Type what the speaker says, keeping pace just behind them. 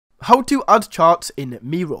How to add charts in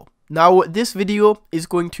Miro. Now, this video is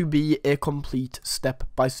going to be a complete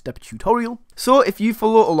step-by-step tutorial. So if you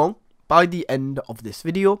follow along, by the end of this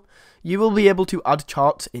video, you will be able to add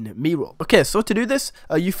charts in Miro. Okay, so to do this,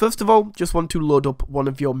 you first of all just want to load up one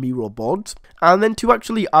of your Miro boards. And then to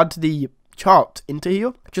actually add the chart into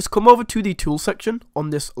here, just come over to the tools section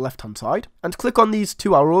on this left hand side and click on these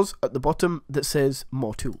two arrows at the bottom that says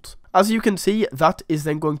more tools. As you can see, that is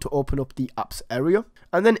then going to open up the apps area,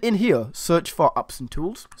 and then in here search for apps and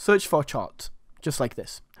tools, search for charts, just like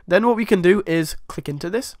this. Then what we can do is click into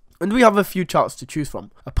this, and we have a few charts to choose from.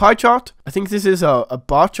 A pie chart, I think this is a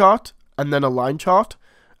bar chart, and then a line chart,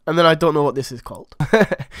 and then I don't know what this is called.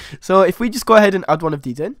 So if we just go ahead and add one of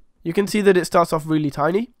these in, you can see that it starts off really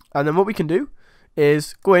tiny. And then what we can do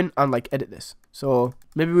is go in and like edit this. So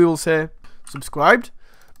maybe we will say subscribed,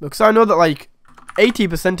 because I know that like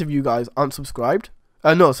 80% of you guys aren't subscribed.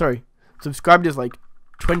 No, sorry. Subscribed is like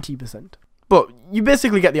 20%. But you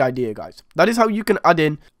basically get the idea, guys. That is how you can add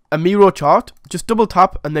in a Miro chart. Just double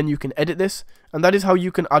tap and then you can edit this. And that is how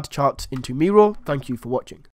you can add charts into Miro. Thank you for watching.